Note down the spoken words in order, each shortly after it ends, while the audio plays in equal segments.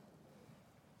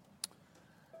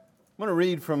I'm going to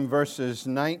read from verses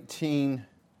 19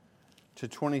 to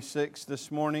 26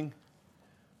 this morning.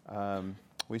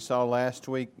 We saw last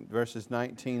week verses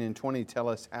 19 and 20 tell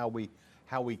us how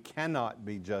we cannot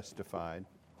be justified.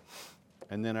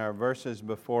 And then our verses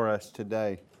before us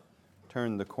today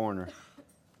turn the corner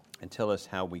and tell us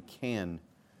how we can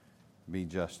be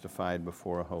justified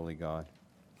before a holy God.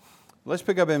 Let's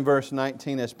pick up in verse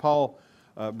 19 as Paul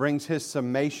brings his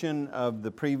summation of the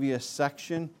previous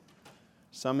section,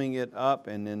 summing it up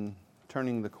and then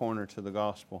turning the corner to the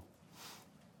gospel.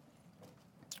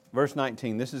 Verse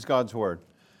 19, this is God's Word.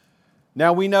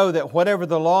 Now we know that whatever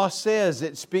the law says,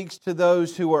 it speaks to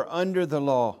those who are under the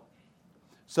law,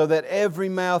 so that every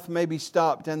mouth may be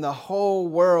stopped and the whole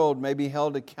world may be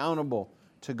held accountable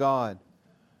to God.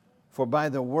 For by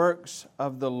the works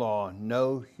of the law,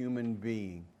 no human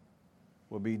being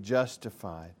will be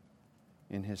justified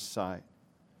in His sight,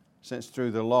 since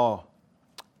through the law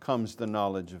comes the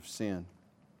knowledge of sin.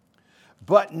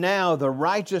 But now the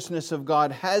righteousness of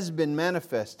God has been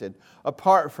manifested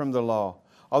apart from the law,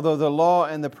 although the law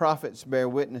and the prophets bear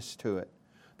witness to it.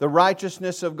 The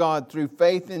righteousness of God through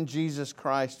faith in Jesus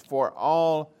Christ for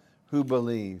all who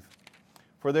believe.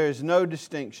 For there is no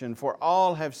distinction, for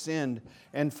all have sinned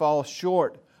and fall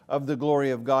short of the glory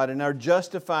of God and are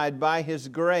justified by His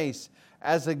grace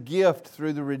as a gift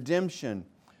through the redemption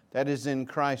that is in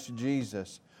Christ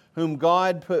Jesus, whom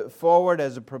God put forward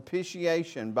as a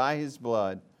propitiation by His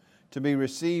blood to be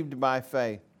received by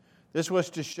faith. This was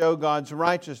to show God's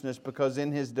righteousness, because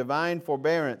in His divine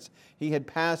forbearance He had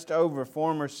passed over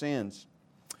former sins.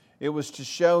 It was to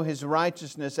show His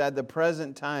righteousness at the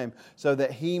present time, so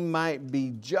that He might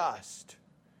be just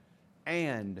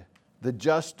and the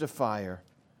justifier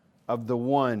of the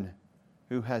one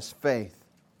who has faith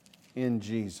in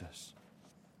Jesus.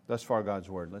 Thus far, God's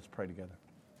Word. Let's pray together.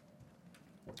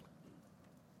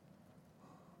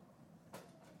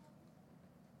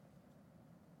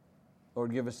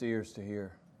 Lord, give us ears to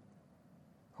hear,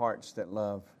 hearts that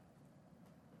love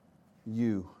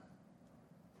You,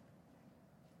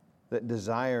 that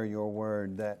desire Your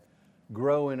Word, that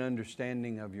grow in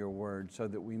understanding of Your Word, so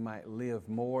that we might live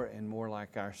more and more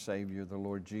like our Savior, the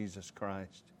Lord Jesus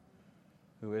Christ,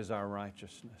 who is our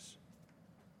righteousness.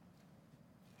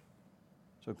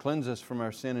 So cleanse us from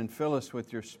our sin and fill us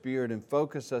with Your Spirit and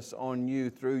focus us on You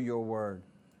through Your Word.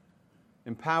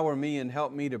 Empower me and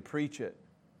help me to preach it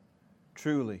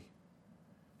truly,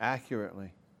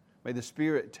 accurately. May the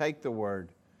Spirit take the Word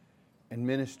and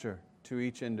minister to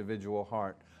each individual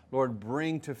heart. Lord,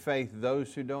 bring to faith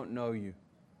those who don't know You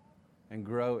and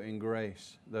grow in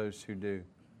grace those who do.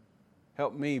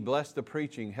 Help me, bless the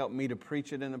preaching. Help me to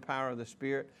preach it in the power of the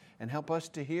Spirit, and help us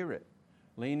to hear it,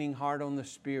 leaning hard on the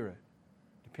Spirit,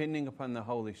 depending upon the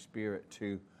Holy Spirit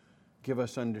to give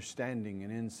us understanding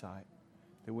and insight,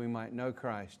 that we might know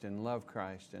Christ and love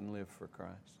Christ and live for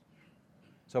Christ.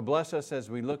 So bless us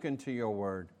as we look into Your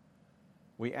Word.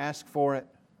 We ask for it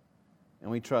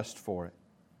and we trust for it.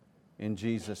 In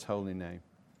Jesus' holy name,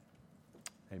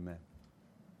 amen.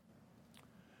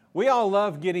 We all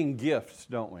love getting gifts,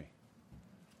 don't we?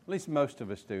 At least most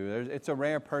of us do. It's a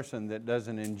rare person that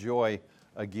doesn't enjoy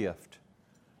a gift.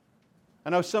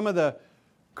 I know some of the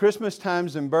Christmas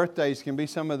times and birthdays can be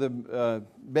some of the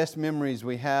best memories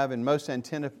we have and most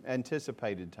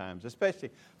anticipated times,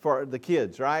 especially for the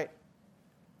kids, right?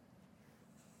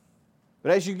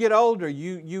 But as you get older,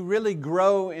 you really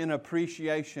grow in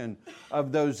appreciation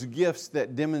of those gifts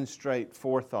that demonstrate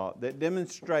forethought, that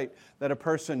demonstrate that a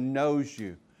person knows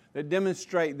you, that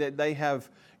demonstrate that they have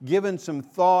given some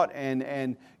thought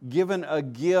and given a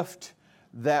gift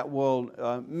that will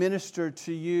minister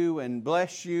to you and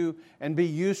bless you and be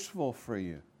useful for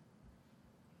you.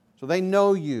 So they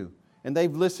know you and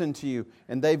they've listened to you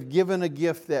and they've given a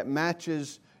gift that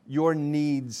matches your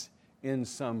needs in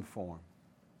some form.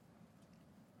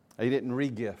 They didn't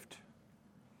re-gift.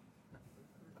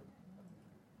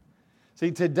 See,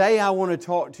 today I want to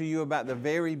talk to you about the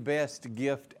very best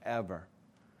gift ever.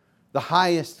 The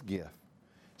highest gift.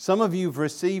 Some of you have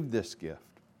received this gift,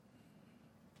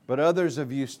 but others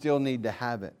of you still need to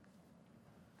have it.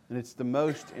 And it's the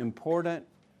most important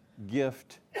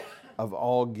gift of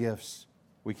all gifts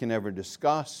we can ever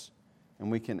discuss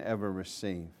and we can ever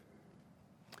receive.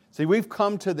 See, we've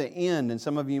come to the end, and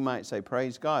some of you might say,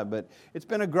 praise God, but it's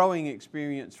been a growing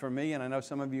experience for me, and I know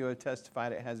some of you have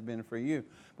testified it has been for you.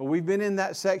 But we've been in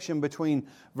that section between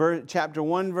chapter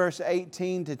 1, verse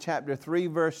 18 to chapter 3,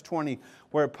 verse 20,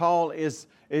 where Paul is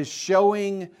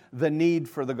showing the need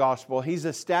for the gospel. He's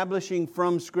establishing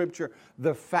from Scripture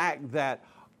the fact that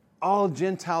all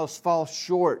Gentiles fall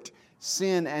short,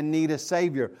 sin, and need a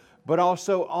Savior, but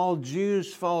also all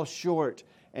Jews fall short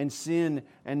and sin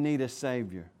and need a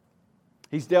Savior.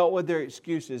 He's dealt with their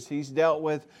excuses. He's dealt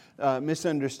with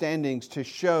misunderstandings to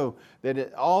show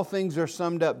that all things are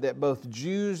summed up, that both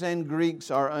Jews and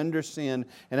Greeks are under sin.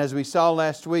 And as we saw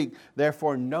last week,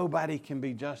 therefore nobody can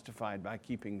be justified by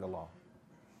keeping the law.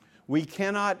 We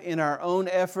cannot in our own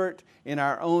effort, in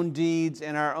our own deeds,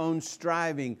 in our own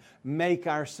striving, make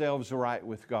ourselves right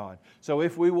with God. So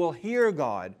if we will hear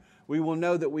God, we will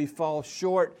know that we fall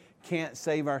short, can't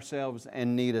save ourselves,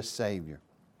 and need a Savior.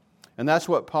 And that's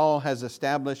what Paul has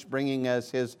established, bringing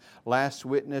as his last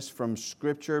witness from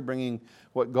Scripture, bringing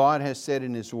what God has said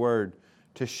in His Word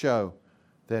to show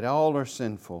that all are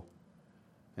sinful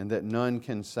and that none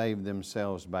can save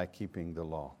themselves by keeping the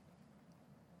law.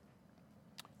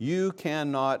 You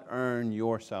cannot earn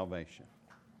your salvation.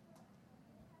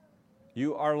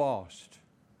 You are lost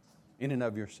in and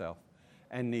of yourself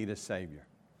and need a Savior.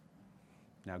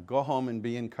 Now go home and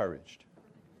be encouraged.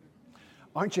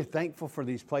 Aren't you thankful for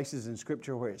these places in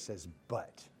Scripture where it says,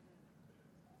 but?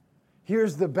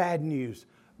 Here's the bad news,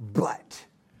 but.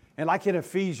 And like in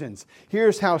Ephesians,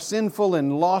 here's how sinful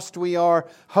and lost we are,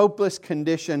 hopeless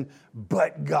condition,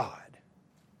 but God.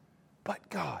 But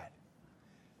God.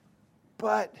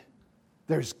 But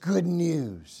there's good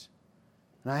news.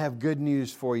 And I have good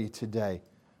news for you today.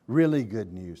 Really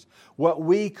good news. What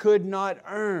we could not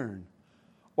earn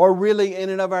or really in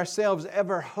and of ourselves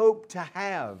ever hope to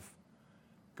have,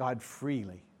 God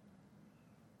freely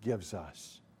gives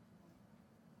us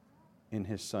in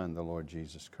His Son, the Lord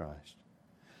Jesus Christ.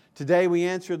 Today we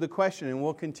answer the question, and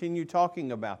we'll continue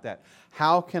talking about that.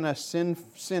 How can a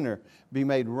sinner be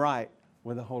made right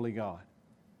with a holy God?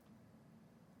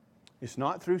 It's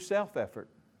not through self-effort.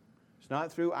 It's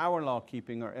not through our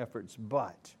law-keeping or efforts,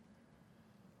 but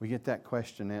we get that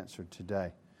question answered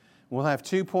today. We'll have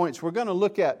 2 points we're going to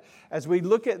look at. As we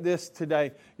look at this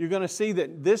today, you're going to see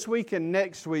that this week and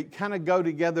next week kind of go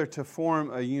together to form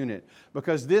a unit.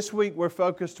 Because this week we're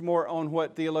focused more on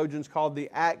what theologians call the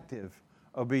active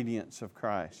obedience of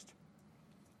Christ.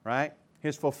 Right?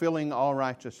 His fulfilling all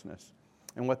righteousness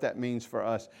and what that means for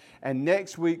us. And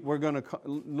next week we're going to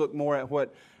look more at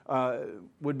what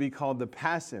would be called the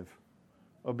passive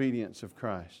obedience of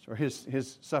Christ, or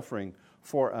His suffering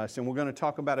for us. And we're going to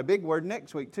talk about a big word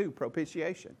next week too,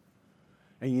 propitiation.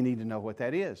 And you need to know what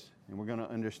that is. And we're going to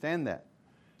understand that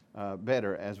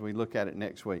better as we look at it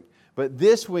next week. But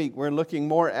this week we're looking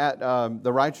more at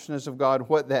the righteousness of God,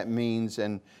 what that means,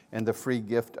 and the free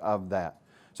gift of that.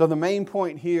 So the main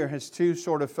point here has two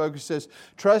sort of focuses.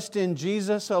 Trust in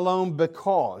Jesus alone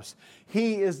because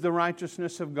He is the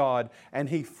righteousness of God and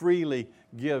He freely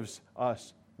gives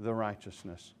us the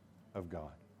righteousness of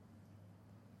God.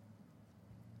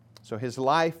 So His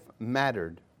life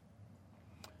mattered.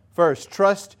 First,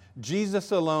 trust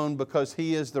Jesus alone because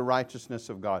He is the righteousness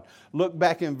of God. Look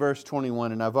back in verse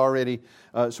 21, and I've already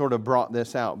sort of brought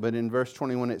this out, but in verse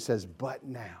 21 it says, but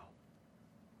now.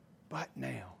 But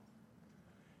now.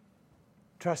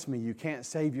 Trust me, you can't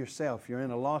save yourself. You're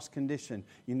in a lost condition.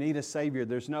 You need a Savior.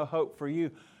 There's no hope for you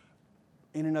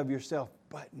in and of yourself.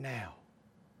 But now.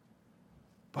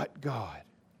 But God.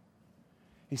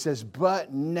 He says,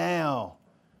 but now.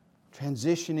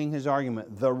 Transitioning his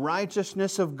argument. The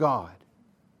righteousness of God.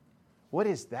 What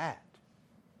is that?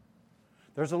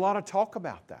 There's a lot of talk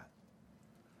about that.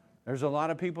 There's a lot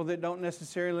of people that don't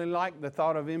necessarily like the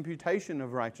thought of imputation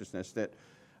of righteousness that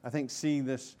I think see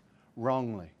this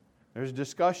wrongly. There's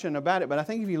discussion about it, but I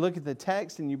think if you look at the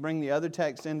text and you bring the other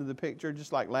text into the picture,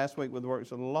 just like last week with the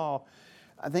works of the law,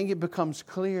 I think it becomes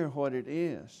clear what it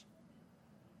is.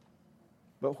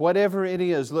 But whatever it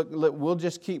is, look, we'll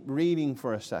just keep reading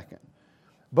for a second.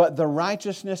 But the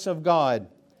righteousness of God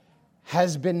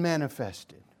has been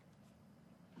manifested.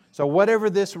 So whatever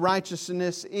this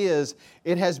righteousness is,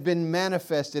 it has been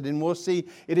manifested. And we'll see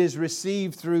it is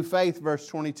received through faith, verse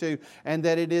 22. And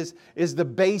that it is the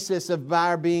basis of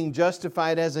our being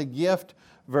justified as a gift,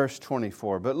 verse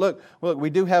 24. But look, we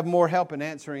do have more help in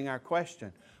answering our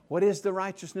question. What is the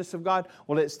righteousness of God?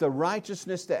 Well, it's the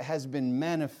righteousness that has been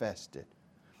manifested.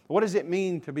 What does it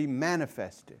mean to be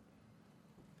manifested?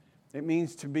 It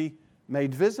means to be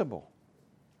made visible.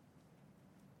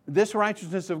 This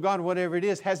righteousness of God, whatever it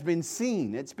is, has been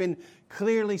seen. It's been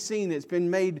clearly seen. It's been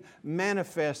made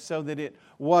manifest so that it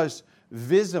was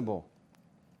visible.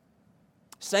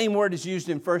 Same word is used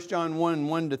in 1 John 1,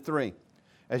 1-3.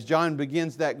 As John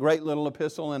begins that great little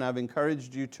epistle, and I've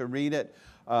encouraged you to read it,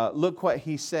 look what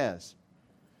he says.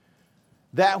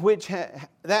 That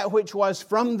which was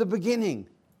from the beginning,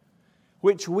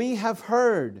 which we have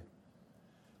heard,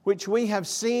 which we have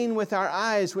seen with our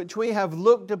eyes, which we have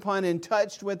looked upon and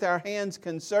touched with our hands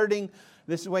concerning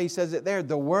This is the way he says it there.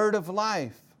 The Word of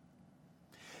life.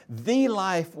 The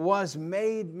life was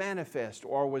made manifest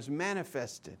or was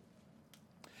manifested.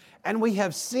 And we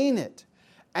have seen it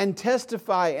and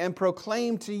testify and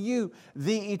proclaim to you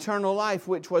the eternal life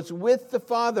which was with the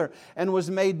Father and was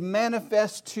made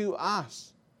manifest to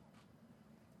us.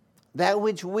 That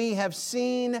which we have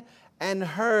seen and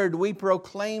heard we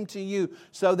proclaim to you,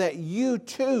 so that you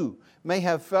too may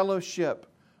have fellowship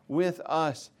with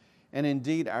us. And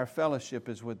indeed our fellowship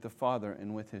is with the Father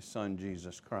and with His Son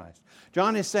Jesus Christ.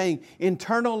 John is saying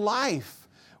eternal life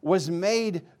was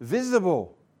made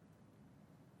visible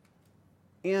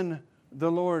in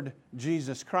the Lord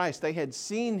Jesus Christ. They had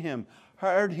seen Him,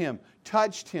 heard Him,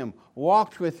 touched Him,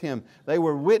 walked with Him. They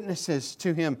were witnesses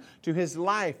to Him, to His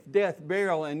life, death,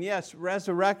 burial, and yes,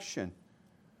 resurrection,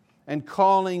 and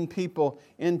calling people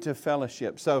into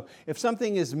fellowship. So if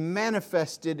something is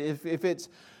manifested, if it's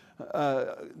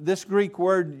this Greek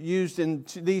word used in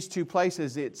these two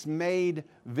places, it's made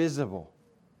visible.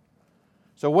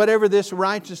 So whatever this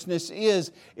righteousness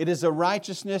is, it is a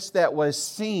righteousness that was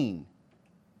seen.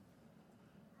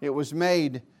 It was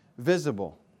made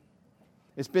visible.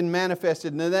 It's been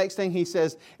manifested. And the next thing he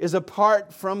says is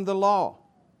apart from the law.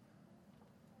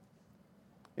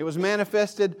 It was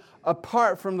manifested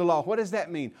apart from the law. What does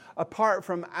that mean? Apart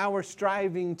from our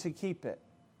striving to keep it.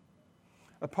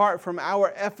 Apart from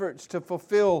our efforts to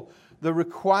fulfill the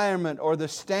requirement or the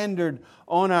standard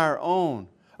on our own.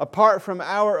 Apart from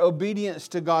our obedience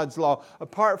to God's law.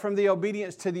 Apart from the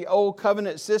obedience to the old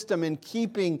covenant system in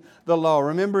keeping the law.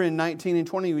 Remember in 19 and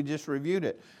 20 we just reviewed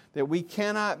it. That we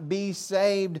cannot be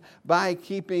saved by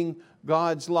keeping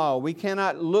God's law. We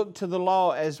cannot look to the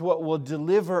law as what will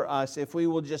deliver us if we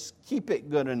will just keep it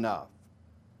good enough.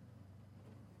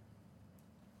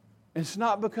 It's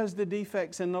not because the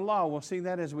defects in the law. We'll see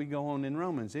that as we go on in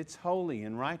Romans. It's holy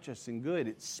and righteous and good.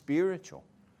 It's spiritual.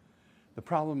 The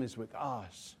problem is with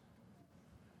us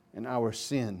and our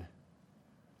sin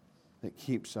that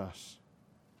keeps us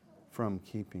from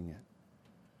keeping it.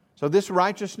 So this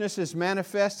righteousness is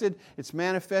manifested. It's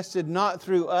manifested not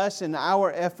through us and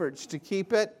our efforts to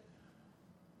keep it,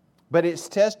 but it's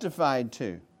testified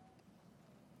to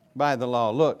by the law.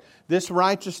 Look, this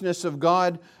righteousness of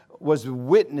God was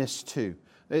witnessed to.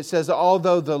 It says,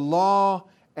 although the law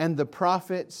and the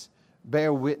prophets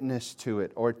bear witness to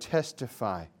it or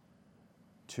testify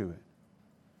to it.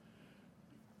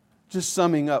 Just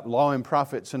summing up law and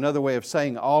prophets, another way of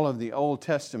saying all of the Old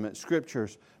Testament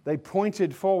scriptures, they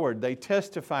pointed forward, they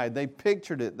testified, they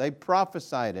pictured it, they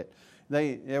prophesied it.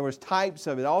 There was types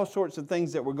of it, all sorts of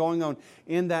things that were going on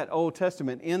in that Old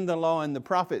Testament, in the law and the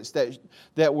prophets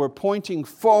that were pointing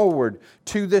forward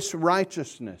to this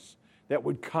righteousness that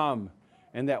would come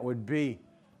and that would be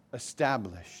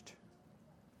established.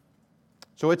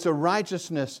 So it's a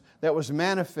righteousness that was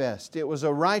manifest. It was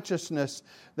a righteousness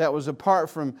that was apart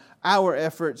from our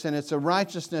efforts, and it's a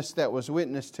righteousness that was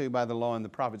witnessed to by the law and the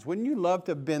prophets. Wouldn't you love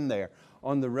to have been there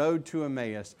on the road to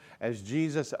Emmaus as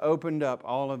Jesus opened up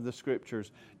all of the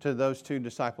Scriptures to those two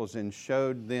disciples and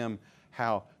showed them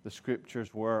how the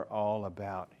Scriptures were all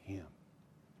about Him?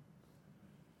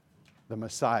 The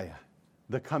Messiah,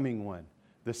 the coming one,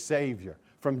 the Savior.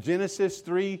 From Genesis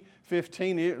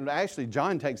 3:15, actually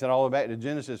John takes it all back to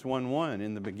Genesis 1:1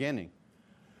 in the beginning.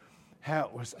 How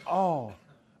it was all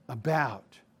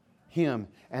about Him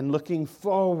and looking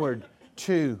forward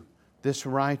to this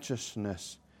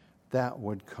righteousness that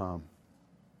would come.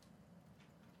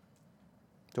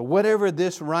 So whatever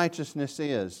this righteousness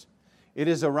is, it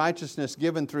is a righteousness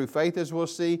given through faith, as we'll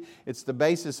see. It's the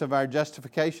basis of our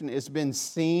justification. It's been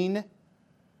seen,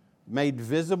 made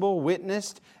visible,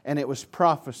 witnessed, and it was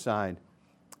prophesied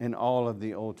in all of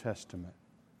the Old Testament.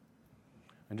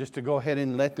 And just to go ahead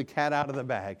and let the cat out of the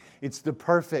bag, it's the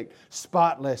perfect,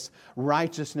 spotless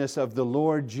righteousness of the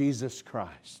Lord Jesus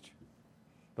Christ,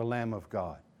 the Lamb of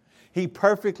God. He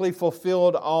perfectly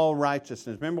fulfilled all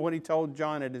righteousness. Remember what He told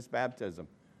John at his baptism?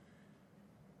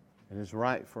 It is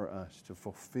right for us to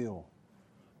fulfill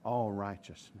all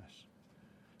righteousness.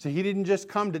 So He didn't just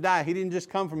come to die. He didn't just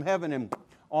come from heaven and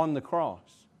on the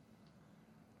cross.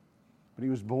 But He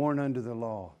was born under the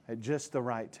law at just the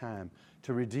right time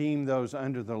to redeem those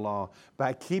under the law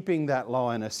by keeping that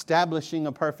law and establishing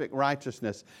a perfect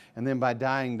righteousness, and then by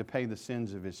dying to pay the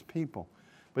sins of His people.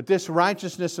 But this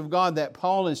righteousness of God that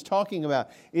Paul is talking about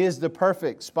is the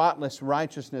perfect, spotless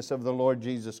righteousness of the Lord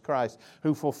Jesus Christ,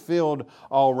 who fulfilled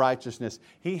all righteousness.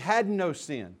 He had no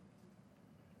sin.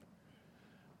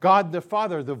 God the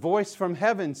Father, the voice from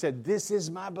heaven said, "This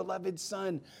is my beloved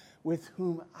Son, with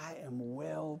whom I am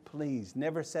well pleased."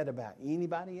 Never said about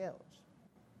anybody else.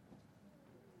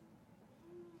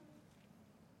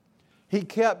 He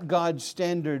kept God's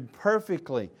standard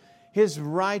perfectly. His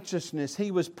righteousness, He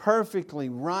was perfectly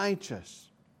righteous.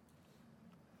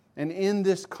 And in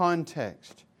this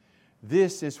context,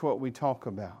 this is what we talk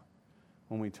about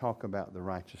when we talk about the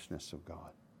righteousness of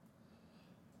God.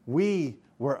 We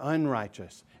were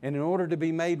unrighteous. And in order to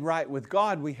be made right with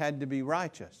God, we had to be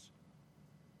righteous.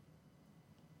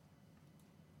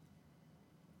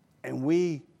 And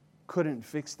we couldn't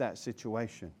fix that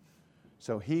situation.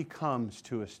 So He comes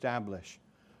to establish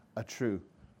a true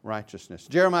righteousness.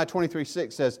 Jeremiah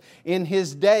 23:6 says, "In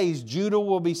His days Judah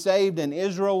will be saved and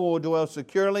Israel will dwell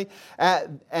securely.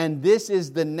 And this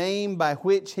is the name by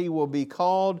which He will be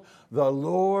called. The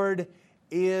Lord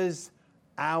is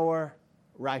our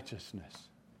righteousness."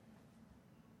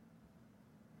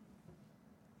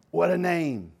 What a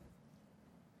name!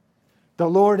 The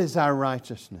Lord is our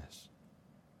righteousness.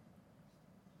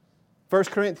 1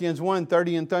 Corinthians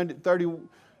 1:30 and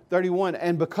 31.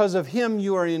 "And because of Him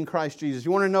you are in Christ Jesus."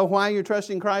 You want to know why you're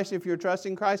trusting Christ if you're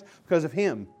trusting Christ? Because of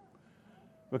Him.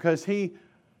 Because He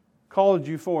called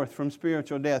you forth from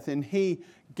spiritual death and He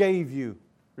gave you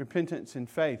repentance and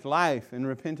faith, life and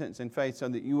repentance and faith so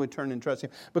that you would turn and trust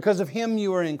Him. Because of Him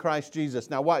you are in Christ Jesus.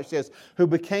 Now watch this. "Who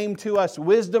became to us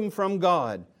wisdom from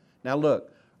God." Now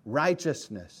look,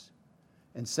 righteousness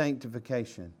and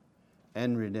sanctification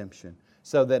and redemption.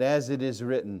 "So that as it is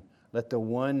written, let the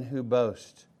one who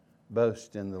boasts,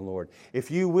 boast in the Lord."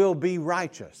 If you will be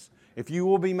righteous, if you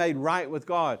will be made right with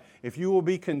God, if you will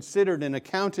be considered and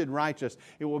accounted righteous,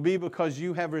 it will be because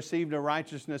you have received a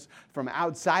righteousness from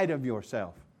outside of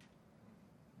yourself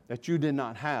that you did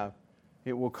not have.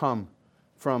 It will come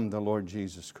from the Lord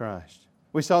Jesus Christ.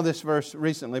 We saw this verse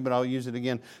recently, but I'll use it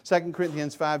again. 2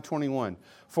 Corinthians 5:21.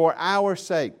 "For our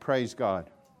sake," praise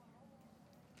God,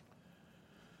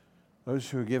 those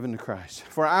who are given to Christ,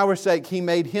 "for our sake He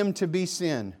made Him to be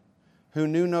sin, who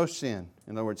knew no sin."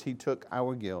 In other words, He took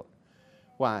our guilt.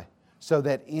 Why? "So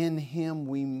that in Him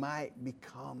we might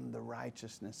become the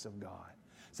righteousness of God."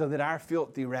 So that our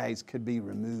filthy rags could be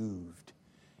removed.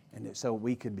 And so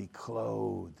we could be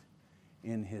clothed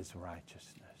in His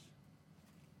righteousness.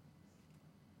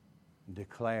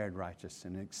 Declared righteous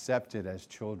and accepted as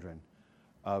children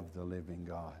of the living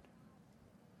God.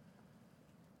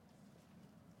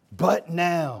 "But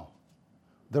now,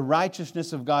 the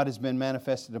righteousness of God has been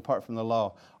manifested apart from the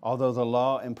law, although the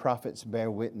law and prophets bear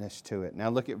witness to it." Now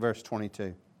look at verse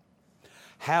 22.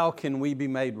 How can we be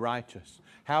made righteous?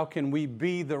 How can we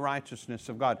be the righteousness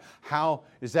of God? How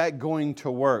is that going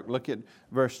to work? Look at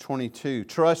verse 22.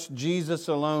 "Trust Jesus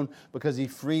alone because He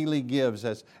freely gives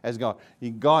as God."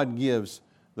 God gives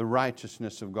the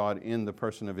righteousness of God in the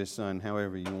person of His Son,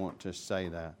 however you want to say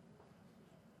that.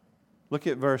 Look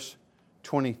at verse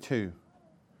 22.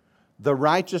 The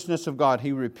righteousness of God,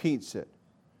 He repeats it.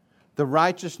 The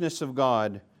righteousness of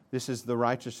God, this is the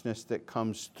righteousness that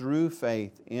comes through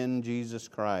faith in Jesus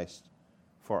Christ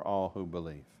for all who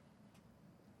believe.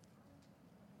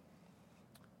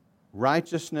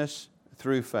 Righteousness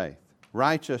through faith.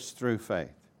 Righteous through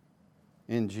faith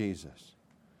in Jesus.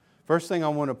 First thing I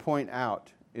want to point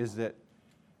out is that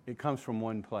it comes from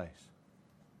one place.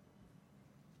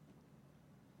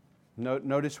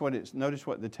 Notice what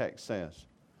the text says.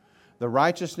 The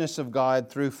righteousness of God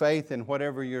through faith in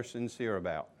whatever you're sincere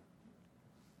about.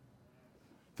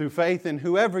 Through faith in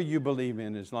whoever you believe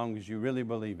in, as long as you really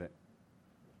believe it.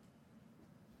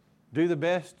 Do the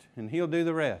best and He'll do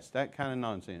the rest. That kind of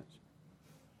nonsense.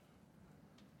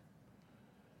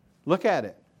 Look at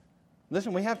it.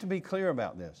 Listen, we have to be clear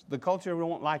about this. The culture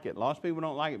won't like it. Lost people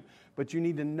don't like it. But you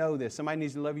need to know this. Somebody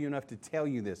needs to love you enough to tell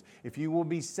you this. If you will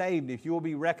be saved, if you will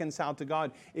be reconciled to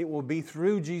God, it will be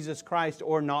through Jesus Christ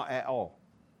or not at all.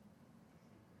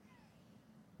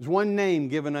 There's one name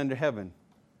given under heaven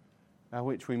by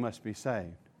which we must be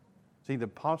saved. See, the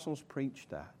apostles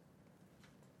preached that.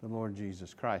 The Lord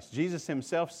Jesus Christ. Jesus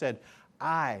Himself said,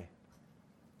 "I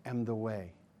am the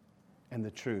way and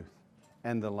the truth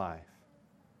and the life.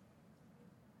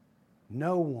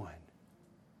 No one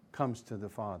comes to the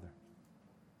Father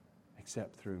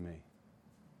except through me."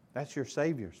 That's your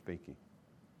Savior speaking.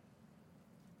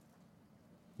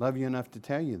 Love you enough to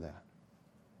tell you that.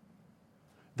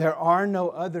 There are no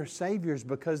other Saviors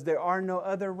because there are no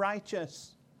other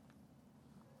righteous.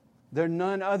 There's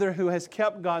none other who has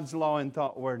kept God's law in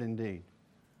thought, word, and deed.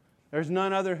 There's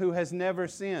none other who has never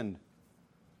sinned.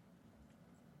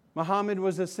 Muhammad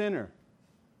was a sinner.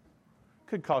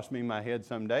 Could cost me my head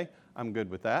someday. I'm good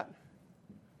with that.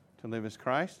 To live as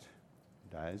Christ,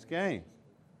 die as gain.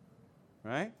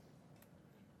 Right?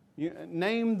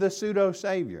 Name the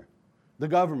pseudo-savior. The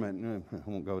government. I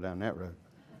won't go down that road.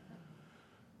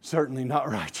 Certainly not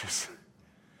righteous.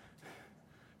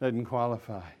 doesn't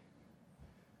qualify.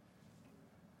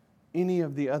 Any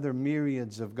of the other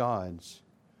myriads of gods.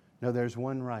 No, there's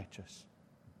one righteous.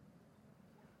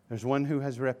 There's one who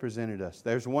has represented us.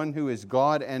 There's one who is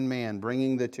God and man,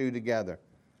 bringing the two together.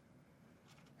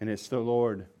 And it's the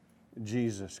Lord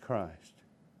Jesus Christ.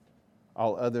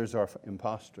 All others are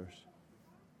impostors.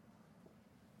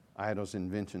 Idols,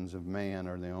 inventions of man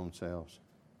or their own selves.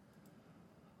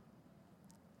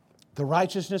 The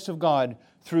righteousness of God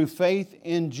through faith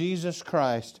in Jesus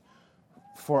Christ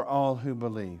for all who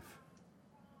believe.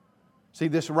 See,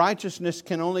 this righteousness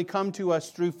can only come to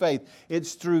us through faith.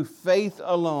 It's through faith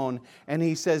alone. And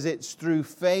he says it's through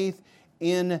faith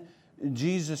in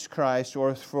Jesus Christ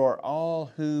or for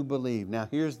all who believe. Now,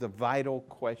 here's the vital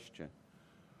question.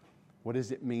 What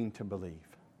does it mean to believe?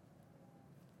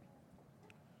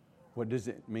 What does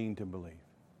it mean to believe?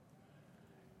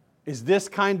 Is this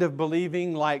kind of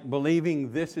believing like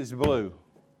believing this is blue?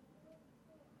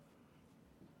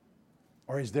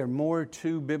 Or is there more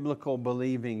to biblical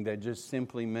believing than just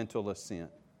simply mental assent?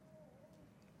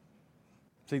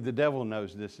 See, the devil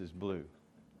knows this is blue.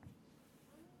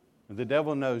 The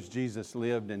devil knows Jesus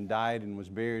lived and died and was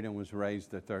buried and was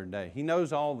raised the third day. He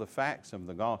knows all the facts of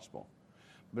the gospel.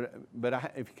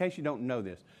 But in case you don't know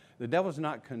this, the devil's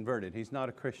not converted. He's not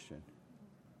a Christian.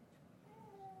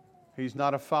 He's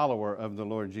not a follower of the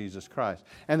Lord Jesus Christ.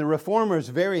 And the Reformers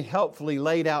very helpfully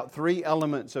laid out three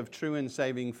elements of true and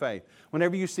saving faith.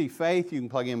 Whenever you see faith, you can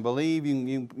plug in believe.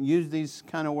 You can use these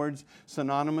kind of words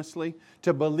synonymously.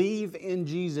 To believe in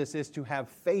Jesus is to have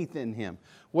faith in Him.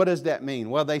 What does that mean?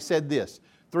 Well, they said this,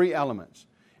 three elements.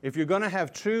 If you're going to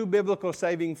have true biblical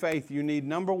saving faith, you need,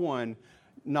 number one,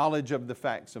 knowledge of the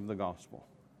facts of the gospel.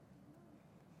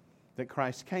 That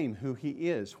Christ came, who He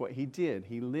is, what He did.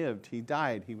 He lived, He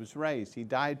died, He was raised. He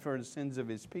died for the sins of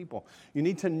His people. You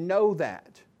need to know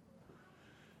that.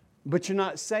 But you're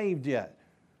not saved yet.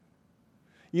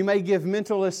 You may give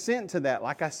mental assent to that.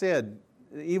 Like I said,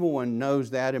 the evil one knows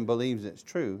that and believes it's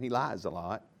true. He lies a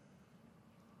lot.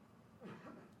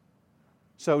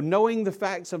 So knowing the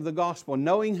facts of the gospel,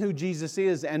 knowing who Jesus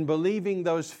is and believing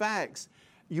those facts,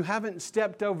 you haven't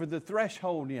stepped over the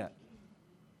threshold yet.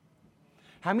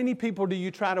 How many people do you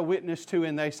try to witness to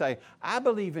and they say, I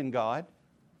believe in God?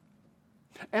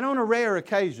 And on a rare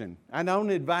occasion, I don't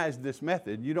advise this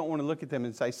method. You don't want to look at them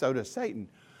and say, so does Satan.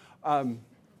 But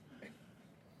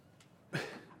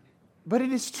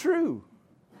it is true.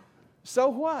 So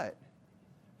what?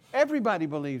 Everybody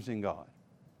believes in God.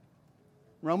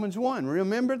 Romans 1,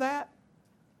 remember that?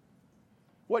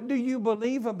 What do you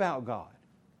believe about God?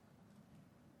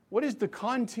 What is the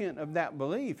content of that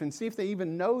belief? And see if they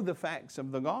even know the facts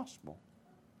of the gospel.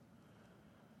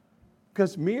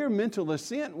 Because mere mental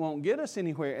assent won't get us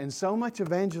anywhere. And so much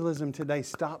evangelism today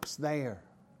stops there.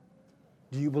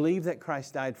 Do you believe that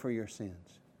Christ died for your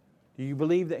sins? Do you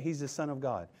believe that He's the Son of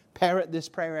God? Parrot this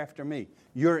prayer after me.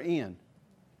 You're in.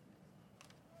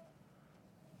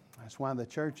 That's why the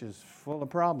church is full of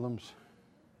problems.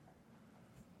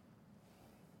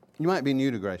 You might be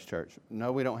new to Grace Church.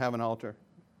 No, we don't have an altar.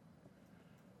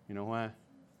 You know why?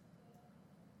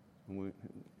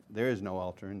 There is no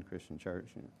altar in the Christian church,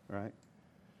 right?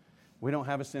 We don't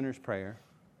have a sinner's prayer.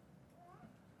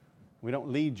 We don't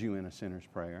lead you in a sinner's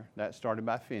prayer. That started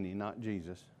by Finney, not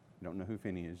Jesus. You don't know who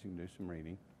Finney is. You can do some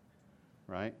reading,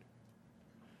 right?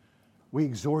 We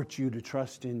exhort you to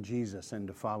trust in Jesus and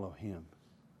to follow Him.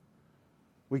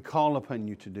 We call upon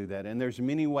you to do that. And there's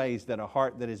many ways that a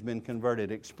heart that has been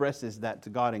converted expresses that to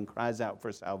God and cries out for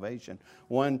salvation.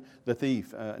 One, the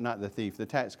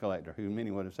tax collector, who many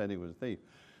would have said he was a thief.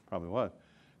 Probably was.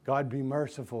 God, be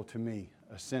merciful to me,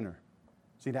 a sinner.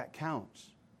 See, that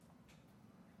counts.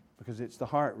 Because it's the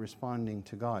heart responding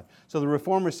to God. So the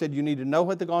Reformers said you need to know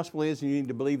what the gospel is and you need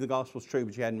to believe the gospel's true,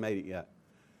 but you hadn't made it yet.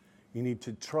 You need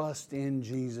to trust in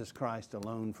Jesus Christ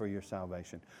alone for your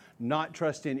salvation. Not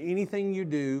trust in anything you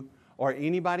do or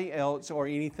anybody else or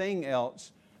anything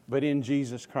else, but in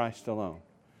Jesus Christ alone.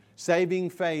 Saving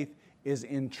faith is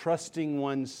entrusting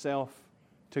oneself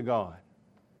to God.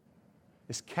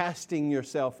 It's casting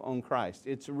yourself on Christ.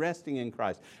 It's resting in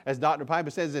Christ. As Dr. Piper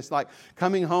says, it's like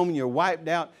coming home and you're wiped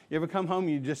out. You ever come home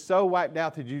and you're just so wiped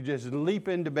out that you just leap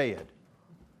into bed?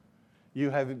 You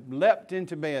have leapt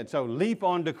into bed, so leap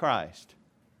onto Christ.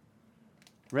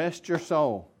 Rest your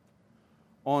soul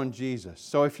on Jesus.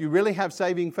 So if you really have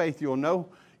saving faith, you'll know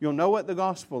what the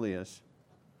gospel is.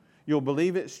 You'll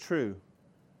believe it's true.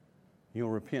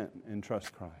 You'll repent and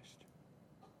trust Christ.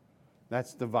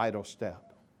 That's the vital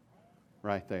step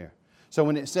right there. So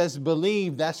when it says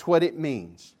believe, that's what it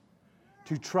means.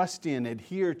 To trust in,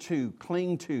 adhere to,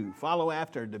 cling to, follow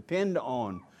after, depend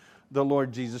on the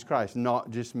Lord Jesus Christ, not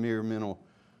just mere mental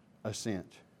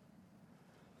assent.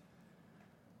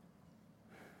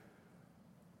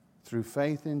 Through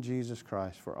faith in Jesus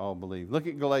Christ for all believe. Look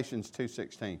at Galatians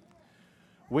 2:16.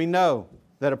 We know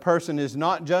that a person is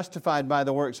not justified by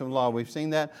the works of law. We've seen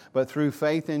that, but through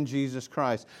faith in Jesus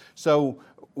Christ. So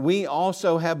we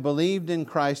also have believed in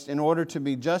Christ in order to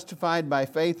be justified by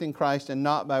faith in Christ and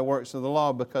not by works of the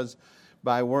law, because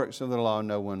by works of the law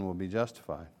no one will be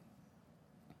justified.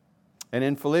 And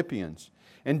in Philippians,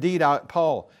 indeed,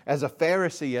 Paul, as a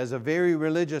Pharisee, as a very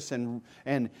religious and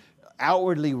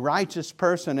outwardly righteous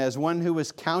person, as one who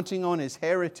was counting on his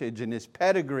heritage and his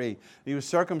pedigree. He was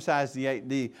circumcised the eighth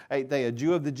day, a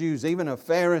Jew of the Jews, even a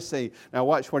Pharisee. Now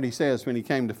watch what he says when he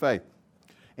came to faith.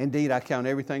 Indeed, I count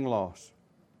everything lost.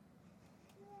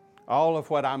 All of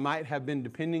what I might have been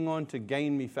depending on to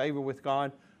gain me favor with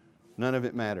God, none of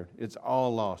it mattered. It's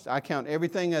all lost. I count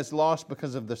everything as lost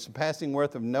because of the surpassing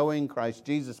worth of knowing Christ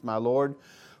Jesus my Lord.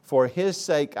 For His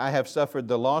sake I have suffered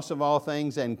the loss of all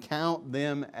things and count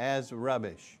them as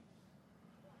rubbish,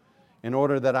 in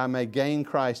order that I may gain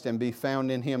Christ and be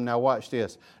found in Him. Now watch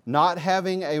this. Not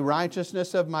having a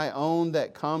righteousness of my own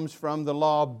that comes from the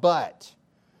law, but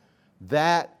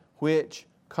that which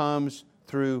comes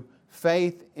through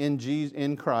faith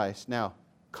in Christ. Now,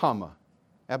 comma,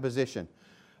 apposition.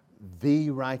 The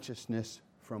righteousness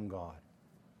from God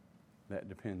that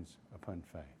depends upon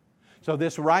faith. So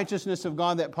this righteousness of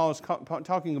God that Paul's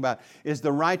talking about is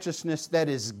the righteousness that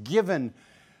is given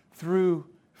through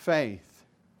faith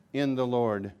in the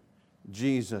Lord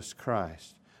Jesus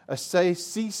Christ. A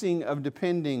ceasing of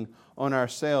depending on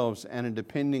ourselves and a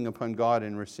depending upon God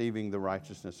and receiving the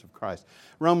righteousness of Christ.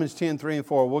 Romans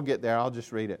 10:3-4, we'll get there, I'll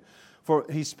just read it. For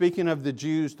he's speaking of the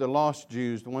Jews, the lost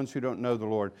Jews, the ones who don't know the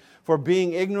Lord. For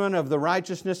being ignorant of the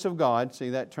righteousness of God,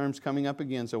 see that term's coming up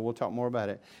again, so we'll talk more about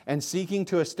it, and seeking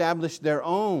to establish their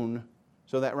own,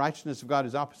 so that righteousness of God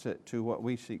is opposite to what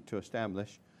we seek to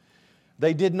establish.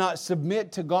 They did not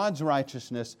submit to God's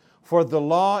righteousness, for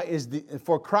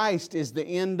for Christ is the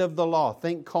end of the law.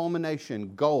 Think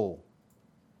culmination, goal,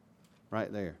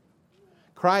 right there.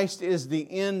 Christ is the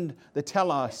end, the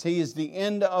telos. He is the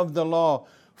end of the law,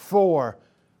 for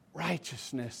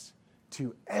righteousness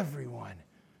to everyone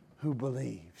who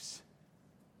believes.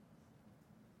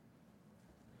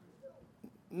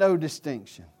 No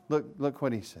distinction. Look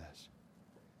what he says.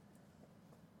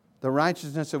 The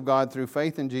righteousness of God through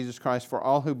faith in Jesus Christ for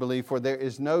all who believe, for there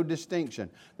is no distinction.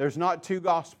 There's not two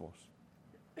gospels.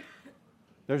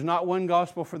 There's not one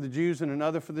gospel for the Jews and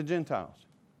another for the Gentiles.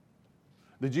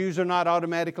 The Jews are not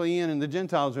automatically in, and the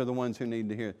Gentiles are the ones who need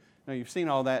to hear. Now, you've seen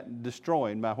all that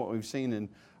destroyed by what we've seen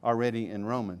already in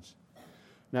Romans.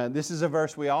 Now, this is a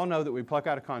verse we all know that we pluck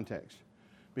out of context.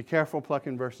 Be careful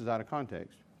plucking verses out of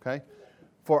context, okay?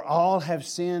 For all have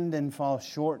sinned and fall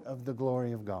short of the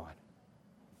glory of God.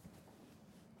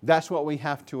 That's what we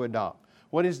have to adopt.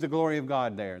 What is the glory of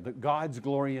God there? God's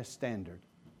glorious standard.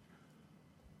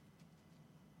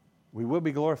 We will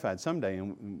be glorified someday,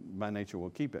 and by nature we'll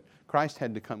keep it. Christ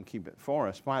had to come keep it for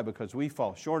us. Why? Because we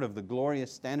fall short of the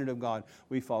glorious standard of God.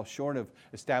 We fall short of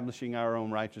establishing our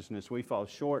own righteousness. We fall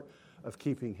short of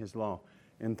keeping His law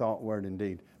in thought, word, and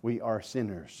deed. We are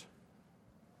sinners.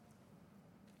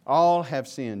 All have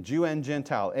sinned, Jew and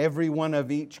Gentile, every one of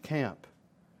each camp,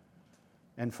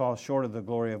 and fall short of the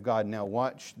glory of God. Now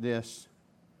watch this.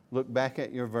 Look back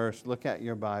at your verse. Look at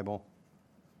your Bible.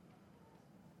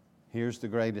 Here's the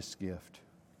greatest gift.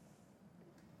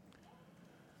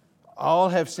 All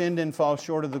have sinned and fall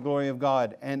short of the glory of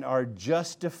God and are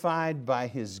justified by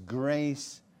His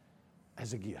grace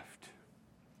as a gift.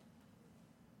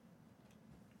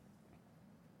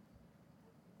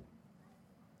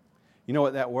 You know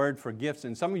what that word for gifts,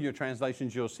 in some of your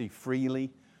translations you'll see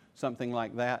freely, something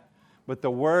like that. But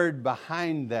the word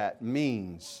behind that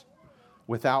means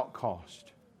without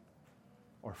cost,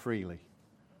 or freely,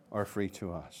 or free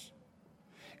to us.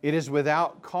 It is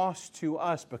without cost to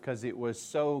us because it was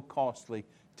so costly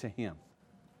to Him.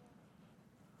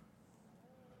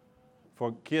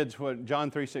 For kids, what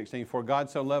John 3:16, for God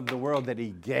so loved the world that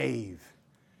He gave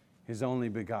His only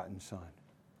begotten Son.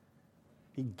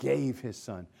 He gave His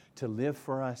Son to live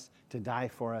for us, to die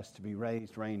for us, to be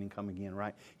raised, reign, and come again,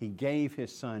 right? He gave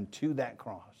His Son to that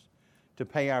cross to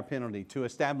pay our penalty, to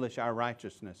establish our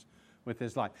righteousness with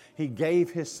His life. He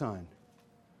gave His Son.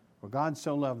 For God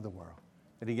so loved the world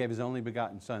that He gave His only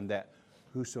begotten Son, that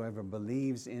whosoever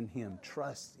believes in Him,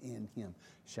 trusts in Him,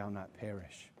 shall not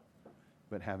perish,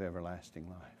 but have everlasting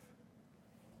life.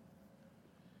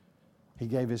 He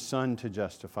gave His Son to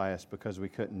justify us because we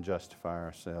couldn't justify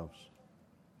ourselves.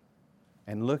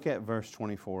 And look at verse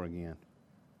 24 again.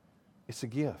 It's a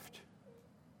gift.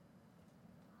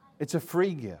 It's a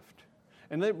free gift.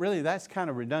 And really, that's kind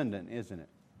of redundant, isn't it?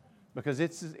 Because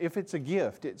if it's a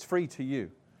gift, it's free to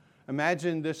you.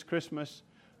 Imagine this Christmas,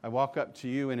 I walk up to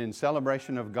you and in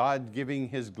celebration of God giving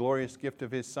His glorious gift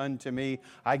of His Son to me,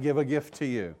 I give a gift to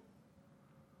you.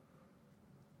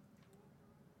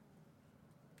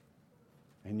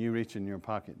 And you reach in your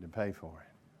pocket to pay for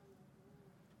it.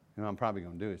 And what I'm probably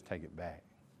going to do is take it back.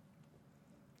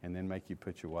 And then make you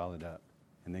put your wallet up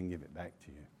and then give it back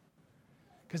to you.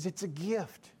 Because it's a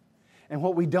gift. And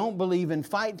what we don't believe and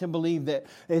fight to believe that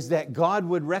is that God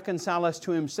would reconcile us to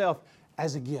Himself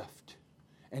as a gift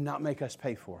and not make us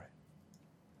pay for it.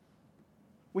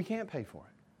 We can't pay for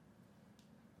it.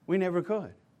 We never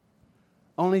could.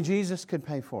 Only Jesus could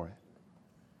pay for it.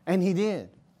 And He did.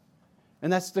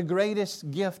 And that's the greatest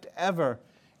gift ever,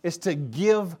 is to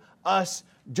give us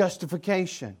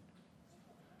justification.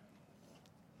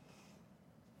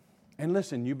 And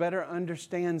listen, you better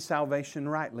understand salvation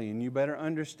rightly, and you better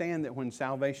understand that when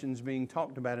salvation is being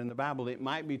talked about in the Bible, it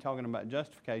might be talking about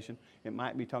justification, it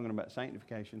might be talking about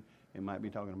sanctification, it might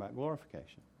be talking about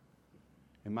glorification.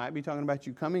 It might be talking about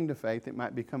you coming to faith, it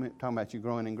might be talking about you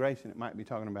growing in grace, and it might be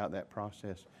talking about that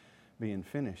process being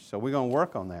finished. So we're going to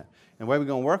work on that. And the way we're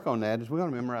going to work on that is we're going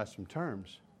to memorize some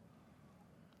terms,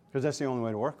 because that's the only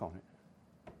way to work on it.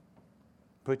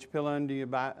 Put your pillow under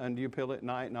your pillow at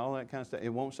night and all that kind of stuff. It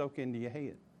won't soak into your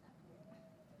head.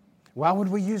 Why would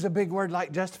we use a big word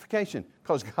like justification?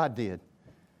 Because God did.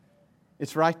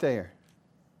 It's right there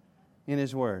in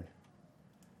His Word.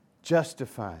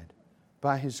 Justified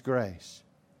by His grace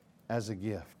as a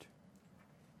gift.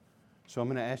 So I'm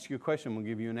going to ask you a question. I'm going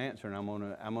to give you an answer, and I'm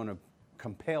going to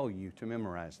compel you to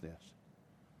memorize this.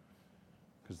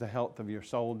 Because the health of your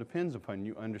soul depends upon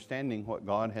you understanding what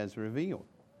God has revealed.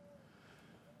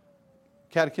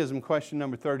 Catechism question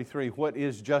number 33, what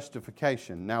is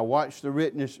justification? Now watch the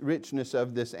richness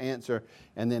of this answer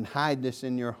and then hide this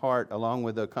in your heart along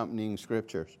with the accompanying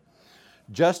scriptures.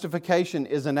 Justification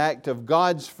is an act of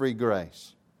God's free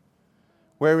grace,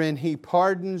 wherein He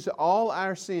pardons all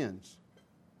our sins.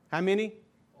 How many?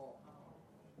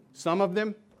 Some of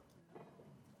them?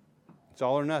 It's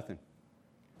all or nothing.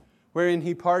 Wherein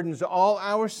He pardons all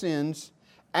our sins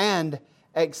and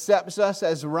accepts us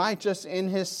as righteous in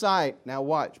His sight. Now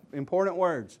watch, important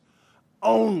words.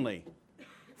 Only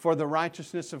for the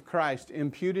righteousness of Christ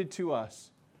imputed to us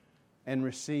and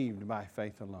received by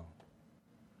faith alone.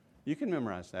 You can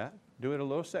memorize that. Do it a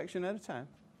little section at a time.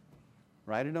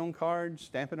 Write it on cards,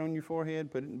 stamp it on your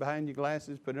forehead, put it behind your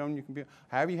glasses, put it on your computer.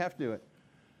 However you have to do it.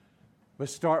 But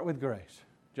start with grace.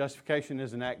 Justification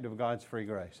is an act of God's free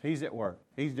grace. He's at work.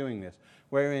 He's doing this.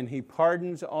 Wherein He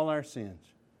pardons all our sins.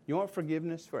 You want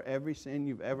forgiveness for every sin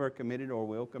you've ever committed or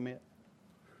will commit?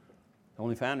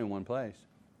 Only found in one place.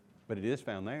 But it is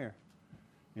found there,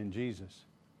 in Jesus.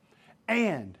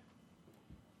 And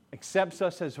accepts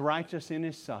us as righteous in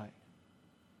His sight.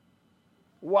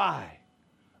 Why?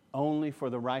 Only for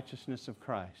the righteousness of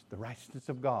Christ, the righteousness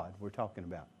of God we're talking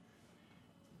about.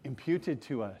 Imputed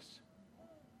to us.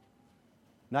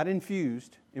 Not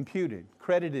infused, imputed,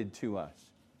 credited to us.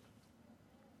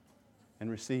 And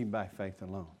received by faith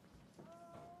alone.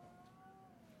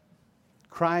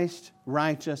 Christ's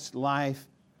righteous life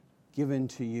given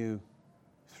to you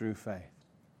through faith.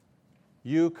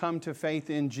 You come to faith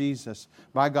in Jesus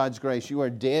by God's grace. You are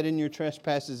dead in your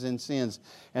trespasses and sins,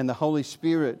 and the Holy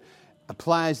Spirit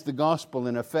applies the gospel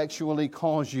and effectually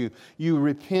calls you. You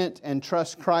repent and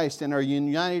trust Christ and are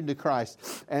united to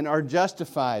Christ and are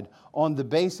justified on the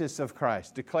basis of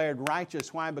Christ, declared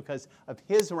righteous. Why? Because of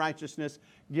His righteousness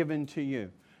given to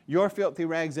you. Your filthy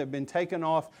rags have been taken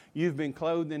off. You've been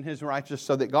clothed in His righteousness,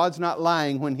 so that God's not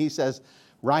lying when He says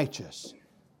righteous,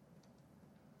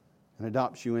 and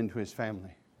adopts you into His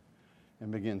family and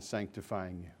begins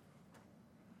sanctifying you.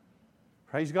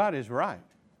 Praise God is right.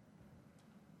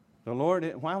 The Lord,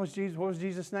 what was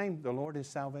Jesus' name? The Lord is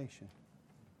salvation.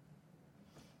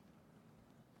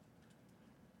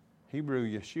 Hebrew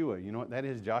Yeshua, you know what that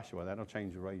is? Joshua. That'll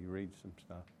change the way you read some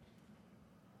stuff.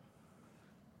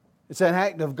 It's an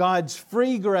act of God's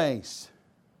free grace.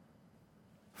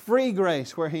 Free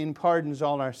grace where He pardons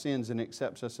all our sins and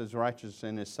accepts us as righteous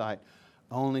in His sight,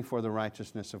 only for the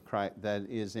righteousness of Christ that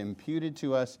is imputed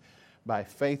to us by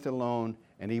faith alone,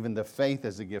 and even the faith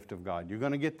as a gift of God. You're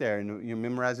going to get there, and you're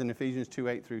memorizing Ephesians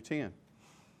 2:8 through 10.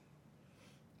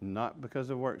 Not because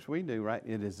of works we do, right?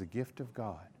 It is a gift of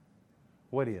God.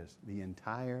 What is? The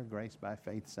entire grace by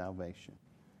faith salvation.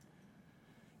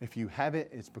 If you have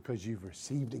it, it's because you've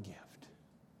received a gift,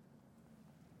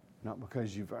 not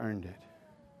because you've earned it.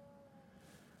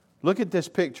 Look at this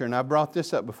picture, and I brought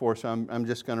this up before, so I'm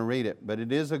just going to read it. But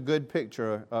it is a good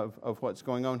picture of what's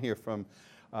going on here from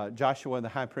Joshua the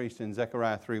high priest in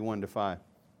Zechariah 3:1-5.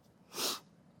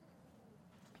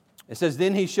 It says,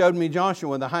 "Then he showed me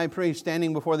Joshua the high priest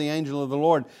standing before the angel of the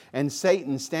Lord, and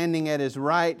Satan standing at his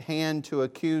right hand to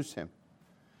accuse him.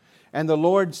 And the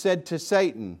Lord said to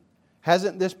Satan,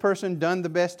 'Hasn't this person done the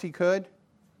best he could?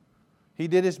 He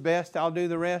did his best, I'll do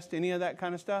the rest,' any of that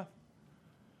kind of stuff.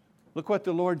 Look what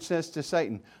the Lord says to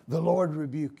Satan. 'The Lord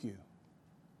rebuke you,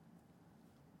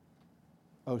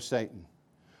 O Satan.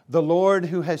 The Lord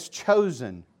who has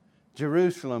chosen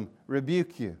Jerusalem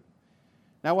rebuke you.'"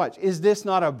 Now watch. Is this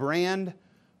not a brand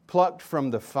plucked from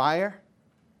the fire?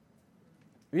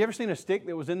 Have you ever seen a stick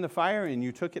that was in the fire and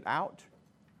you took it out?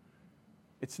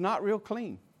 It's not real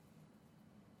clean.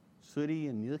 Sooty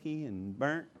and yucky and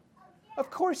burnt.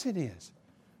 Of course it is.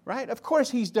 Right? Of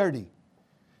course he's dirty.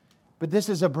 But this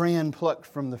is a brand plucked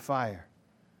from the fire.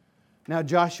 Now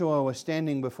Joshua was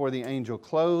standing before the angel,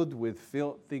 clothed with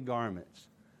filthy garments.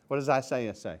 What does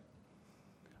Isaiah say?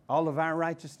 All of our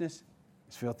righteousness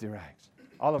is filthy rags.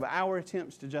 All of our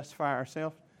attempts to justify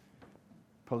ourselves,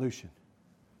 pollution.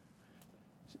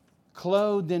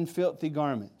 Clothed in filthy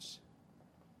garments.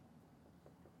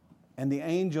 And the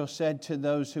angel said to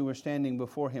those who were standing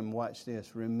before him, watch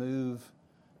this, remove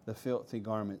the filthy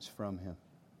garments from him.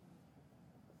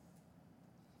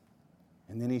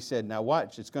 And then he said, now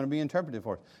watch, it's going to be interpreted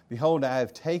for us. "Behold, I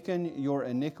have taken your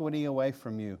iniquity away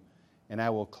from you, and I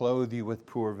will clothe you with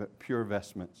pure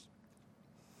vestments.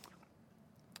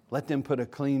 Let them put a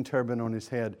clean turban on his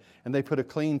head." And they put a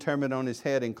clean turban on his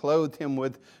head and clothed him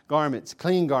with garments,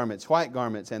 clean garments, white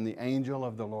garments. And the angel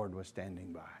of the Lord was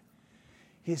standing by.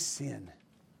 His sin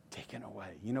taken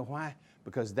away. You know why?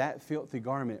 Because that filthy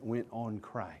garment went on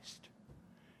Christ.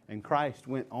 And Christ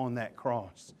went on that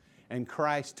cross. And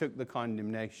Christ took the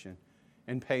condemnation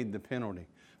and paid the penalty.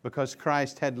 Because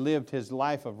Christ had lived His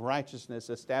life of righteousness,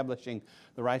 establishing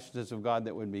the righteousness of God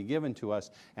that would be given to us,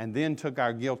 and then took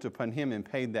our guilt upon Him and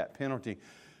paid that penalty.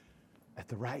 At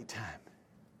the right time,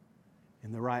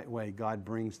 in the right way, God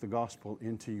brings the gospel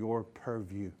into your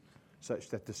purview such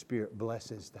that the Spirit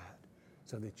blesses that,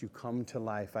 so that you come to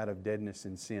life out of deadness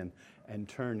and sin and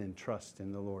turn and trust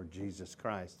in the Lord Jesus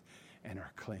Christ and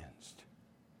are cleansed.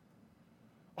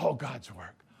 All God's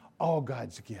work, all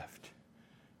God's gift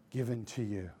given to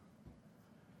you,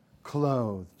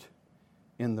 clothed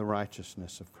in the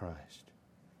righteousness of Christ.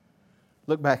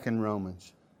 Look back in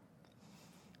Romans.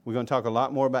 We're going to talk a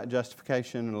lot more about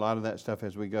justification and a lot of that stuff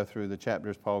as we go through the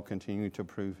chapters. Paul continued to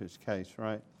prove his case,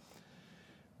 right?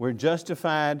 We're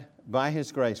justified by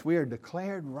His grace. We are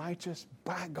declared righteous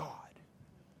by God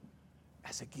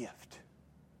as a gift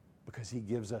because He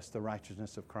gives us the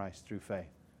righteousness of Christ through faith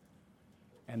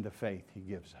and the faith He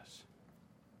gives us.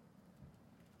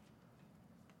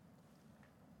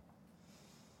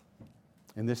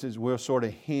 And this is, we'll sort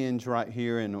of hinge right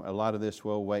here, and a lot of this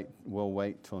we'll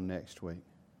wait till next week.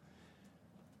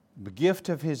 The gift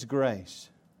of His grace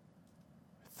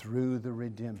through the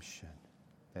redemption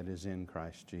that is in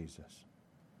Christ Jesus.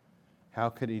 How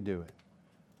could He do it?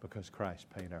 Because Christ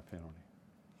paid our penalty.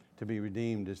 To be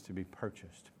redeemed is to be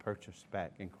purchased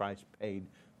back, and Christ paid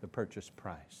the purchase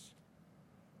price,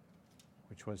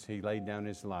 which was He laid down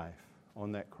His life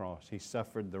on that cross. He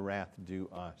suffered the wrath due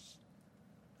us.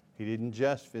 He didn't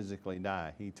just physically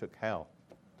die. He took hell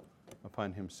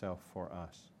upon Himself for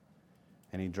us.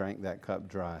 And He drank that cup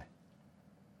dry.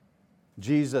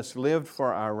 Jesus lived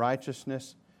for our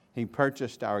righteousness. He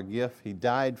purchased our gift. He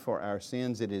died for our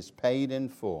sins. It is paid in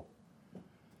full.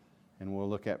 And we'll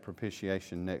look at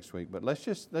propitiation next week. But let's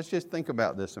just think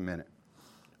about this a minute.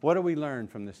 What do we learn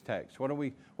from this text?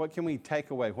 What can we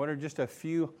take away? What are just a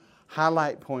few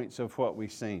highlight points of what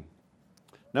we've seen?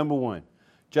 Number one,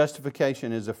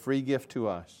 justification is a free gift to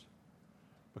us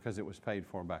because it was paid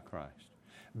for by Christ.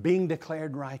 Being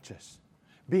declared righteous,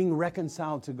 being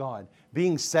reconciled to God,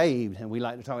 being saved, and we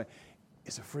like to talk about,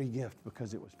 it's a free gift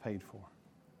because it was paid for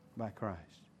by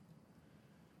Christ.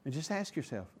 And just ask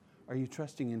yourself, are you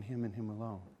trusting in Him and Him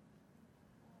alone?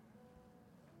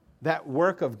 That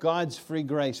work of God's free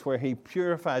grace where He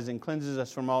purifies and cleanses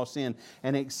us from all sin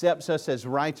and accepts us as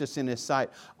righteous in His sight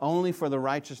only for the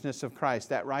righteousness of Christ,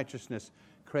 that righteousness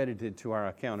credited to our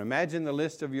account. Imagine the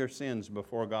list of your sins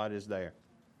before God is there.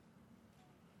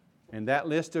 And that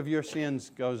list of your sins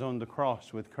goes on the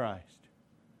cross with Christ.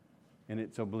 And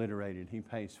it's obliterated. He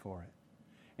pays for it.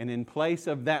 And in place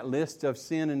of that list of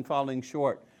sin and falling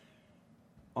short,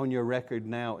 on your record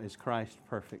now is Christ's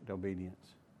perfect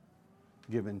obedience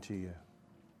given to you.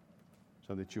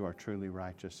 so that you are truly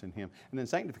righteous in Him. And then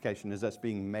sanctification is us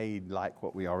being made like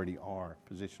what we already are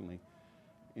positionally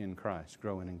in Christ,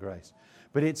 growing in grace.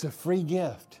 But it's a free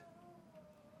gift.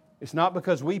 It's not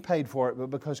because we paid for it, but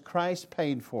because Christ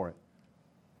paid for it.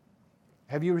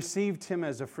 Have you received Him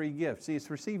as a free gift? See, it's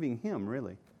receiving Him,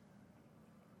 really,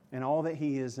 and all that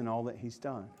He is and all that He's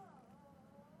done.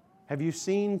 Have you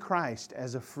seen Christ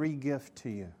as a free gift to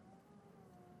you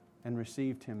and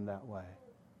received Him that way?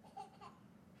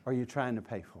 Or are you trying to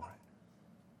pay for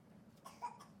it?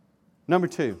 Number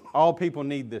 2, all people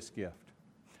need this gift.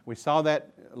 We saw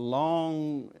that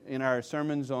long in our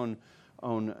sermons on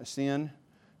sin,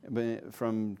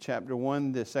 from chapter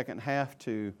 1, the second half,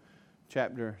 to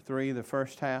chapter 3, the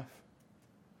first half,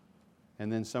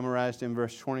 and then summarized in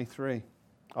verse 23.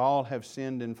 All have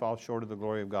sinned and fall short of the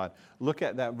glory of God. Look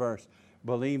at that verse.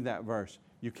 Believe that verse.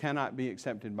 You cannot be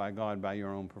accepted by God by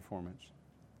your own performance.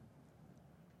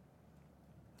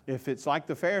 If it's like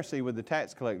the Pharisee with the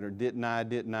tax collector, didn't I?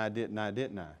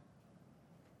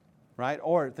 Right?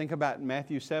 Or think about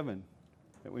Matthew 7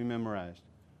 that we memorized.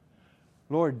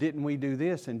 Lord, didn't we do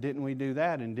this, and didn't we do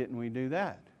that, and didn't we do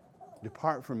that?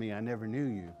 Depart from me, I never knew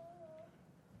you.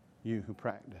 You who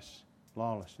practice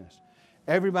lawlessness.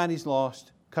 Everybody's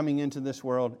lost coming into this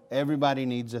world. Everybody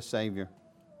needs a Savior.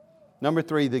 Number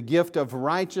 3, the gift of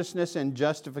righteousness and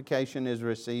justification is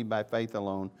received by faith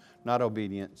alone, not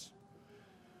obedience.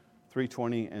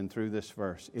 3:20 and through this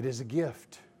verse. It is a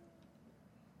gift.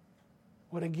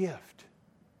 What a gift.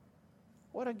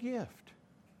 What a gift.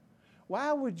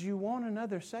 Why would you want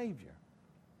another Savior?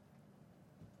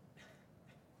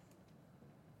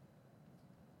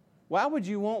 Why would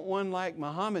you want one like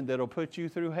Muhammad that'll put you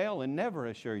through hell and never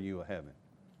assure you of heaven?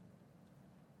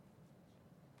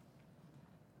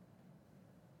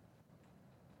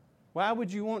 Why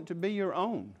would you want to be your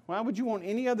own? Why would you want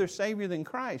any other Savior than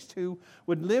Christ, who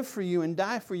would live for you and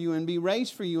die for you and be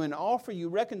raised for you and offer you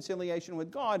reconciliation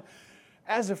with God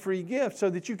as a free gift so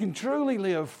that you can truly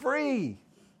live free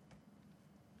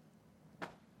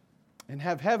and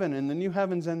have heaven and the new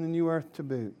heavens and the new earth to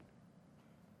boot?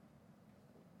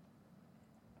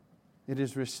 It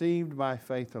is received by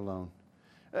faith alone.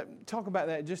 Talk about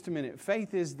that just a minute.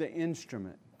 Faith is the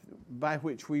instrument by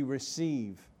which we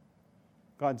receive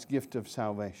God's gift of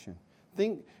salvation.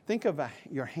 Think of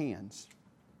your hands.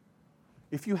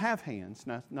 If you have hands,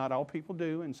 not all people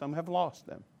do, and some have lost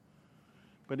them.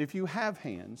 But if you have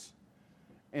hands,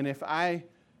 and if I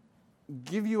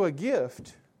give you a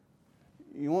gift,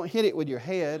 you won't hit it with your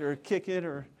head or kick it,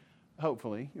 or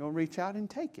hopefully you'll reach out and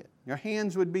take it. Your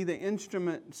hands would be the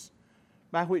instruments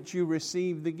by which you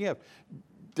receive the gift.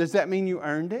 Does that mean you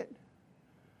earned it?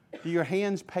 Do your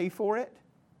hands pay for it?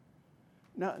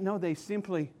 No, they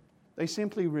simply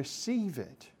receive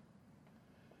it.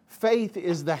 Faith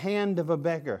is the hand of a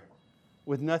beggar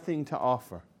with nothing to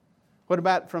offer. What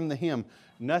about from the hymn?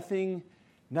 Nothing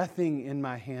in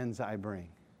my hands I bring.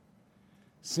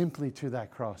 Simply to thy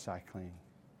cross I cling.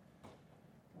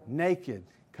 Naked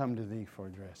come to thee for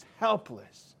dress.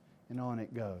 Helpless, and on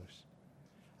it goes.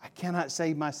 I cannot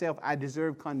save myself. I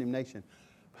deserve condemnation.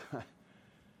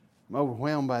 I'm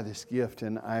overwhelmed by this gift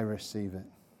and I receive it.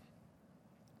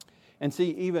 And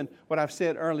see, even what I've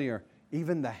said earlier,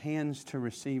 even the hands to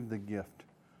receive the gift,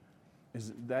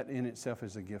 that in itself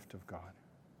is a gift of God.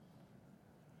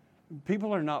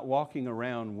 People are not walking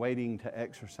around waiting to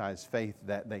exercise faith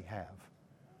that they have.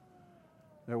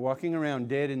 They're walking around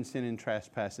dead in sin and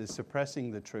trespasses, suppressing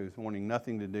the truth, wanting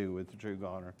nothing to do with the true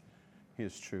God or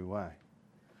His true way.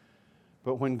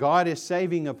 But when God is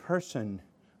saving a person,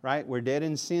 right, we're dead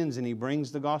in sins, and He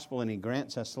brings the gospel and He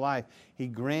grants us life. He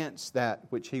grants that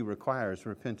which He requires,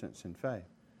 repentance and faith.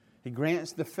 He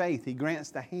grants the faith. He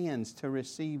grants the hands to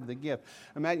receive the gift.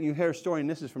 Imagine, you hear a story, and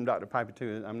this is from Dr. Piper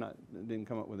too. Didn't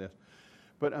come up with this.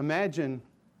 But imagine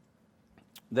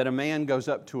that a man goes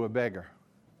up to a beggar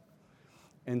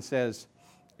and says,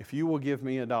 if you will give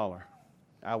me $1,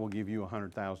 I will give you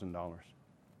 $100,000.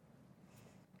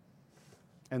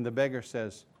 And the beggar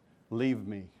says, leave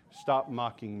me. Stop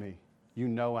mocking me. You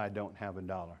know I don't have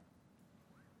 $1.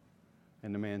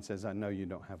 And the man says, I know you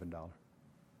don't have $1.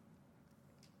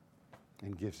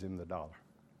 And gives him the $1.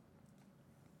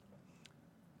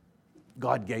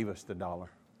 God gave us the $1.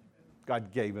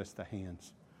 God gave us the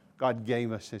hands. God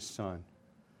gave us His Son.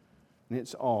 And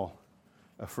it's all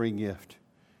a free gift.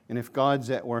 And if God's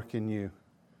at work in you,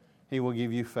 He will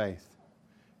give you faith.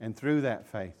 And through that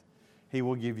faith, He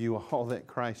will give you all that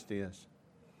Christ is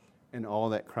and all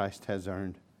that Christ has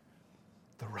earned.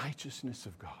 The righteousness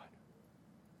of God.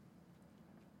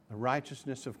 The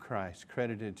righteousness of Christ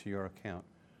credited to your account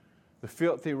the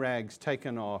filthy rags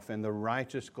taken off, and the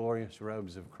righteous, glorious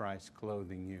robes of Christ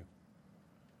clothing you,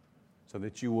 so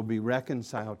that you will be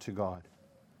reconciled to God,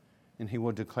 and He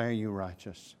will declare you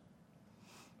righteous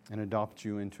and adopt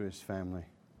you into His family,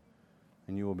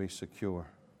 and you will be secure.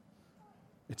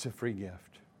 It's a free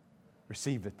gift.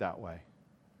 Receive it that way,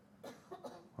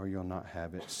 or you'll not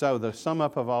have it. So the sum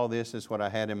up of all this is what I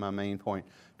had in my main point.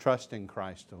 Trust in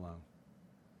Christ alone.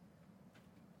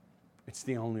 It's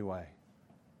the only way.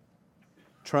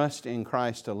 Trust in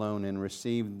Christ alone and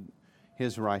receive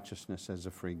His righteousness as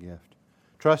a free gift.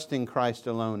 Trust in Christ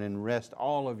alone and rest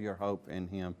all of your hope in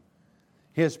Him.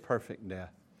 His perfect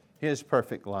death, His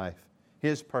perfect life,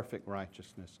 His perfect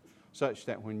righteousness, such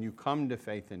that when you come to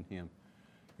faith in Him,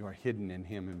 you are hidden in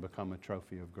Him and become a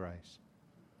trophy of grace.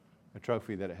 A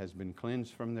trophy that has been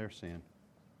cleansed from their sin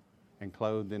and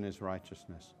clothed in His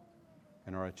righteousness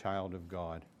and are a child of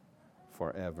God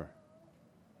forever.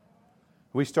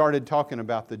 We started talking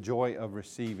about the joy of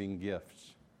receiving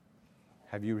gifts.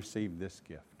 Have you received this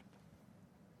gift?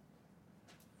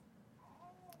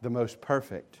 The most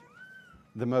perfect,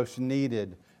 the most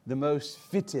needed, the most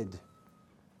fitted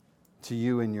to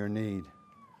you in your need.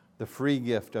 The free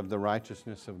gift of the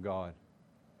righteousness of God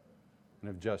and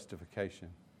of justification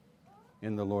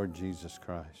in the Lord Jesus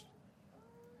Christ.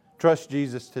 Trust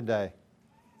Jesus today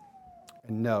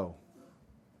and know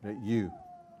that you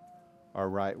are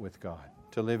right with God.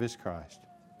 To live is Christ.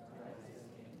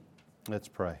 Let's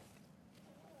pray.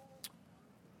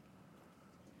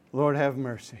 Lord, have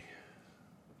mercy.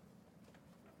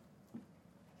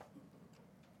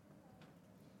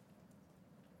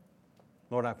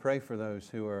 Lord, I pray for those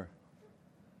who are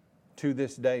to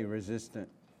this day resistant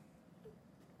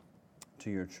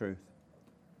to your truth.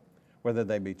 Whether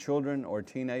they be children or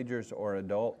teenagers or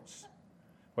adults,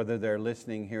 whether they're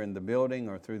listening here in the building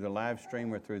or through the live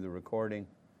stream or through the recording,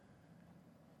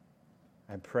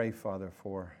 I pray, Father,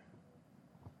 for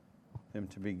them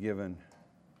to be given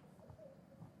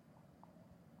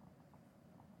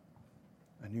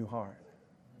a new heart,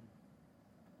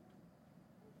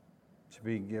 to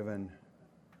be given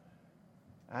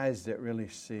eyes that really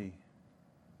see,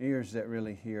 ears that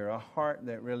really hear, a heart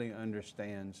that really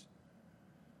understands,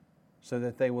 so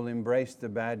that they will embrace the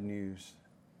bad news.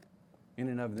 In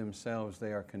and of themselves,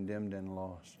 they are condemned and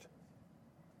lost.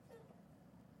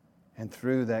 And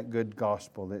through that good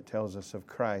gospel that tells us of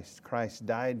Christ, Christ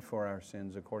died for our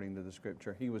sins according to the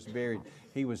Scripture. He was buried.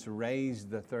 He was raised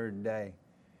the third day.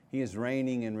 He is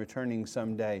reigning and returning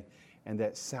someday. And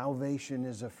that salvation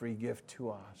is a free gift to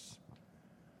us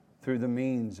through the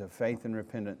means of faith and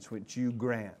repentance, which you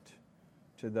grant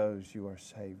to those you are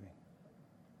saving.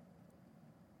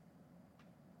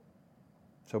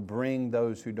 So bring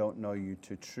those who don't know you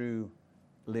to true,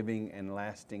 living, and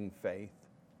lasting faith.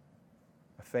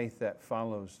 A faith that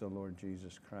follows the Lord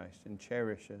Jesus Christ and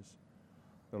cherishes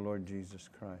the Lord Jesus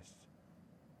Christ.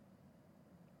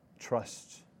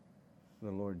 Trusts the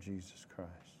Lord Jesus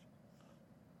Christ.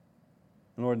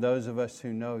 And Lord, those of us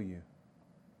who know you,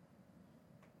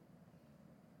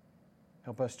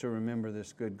 help us to remember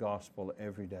this good gospel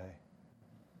every day.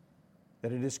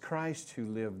 That it is Christ who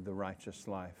lived the righteous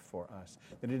life for us.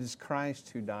 That it is Christ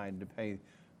who died to pay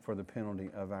for the penalty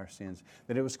of our sins.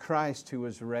 That it was Christ who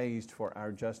was raised for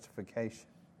our justification.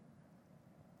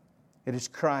 It is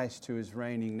Christ who is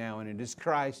reigning now, and it is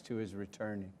Christ who is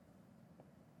returning.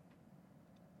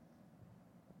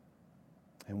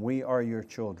 And we are your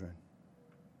children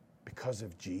because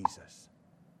of Jesus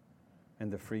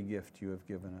and the free gift you have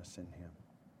given us in Him.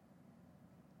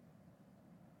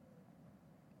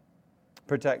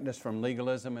 Protect us from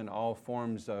legalism and all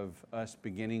forms of us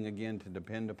beginning again to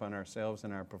depend upon ourselves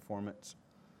and our performance.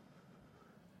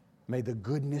 May the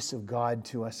goodness of God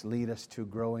to us lead us to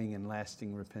growing and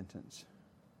lasting repentance.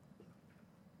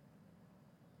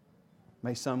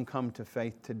 May some come to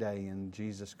faith today in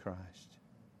Jesus Christ,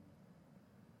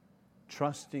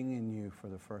 trusting in you for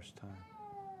the first time.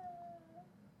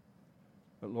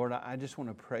 But Lord, I just want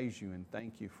to praise you and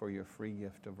thank you for your free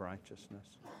gift of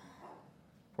righteousness,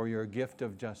 for your gift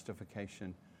of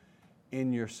justification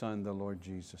in your Son, the Lord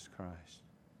Jesus Christ.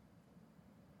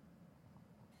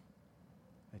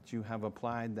 That you have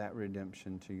applied that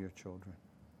redemption to your children,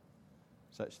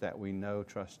 such that we know,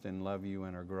 trust, and love you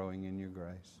and are growing in your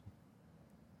grace.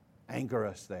 Anchor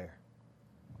us there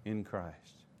in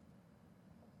Christ,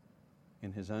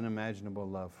 in His unimaginable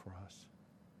love for us.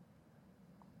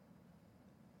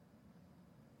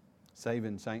 Save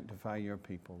and sanctify your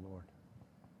people, Lord.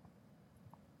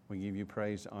 We give you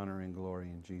praise, honor, and glory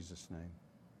in Jesus' name.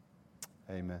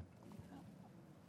 Amen.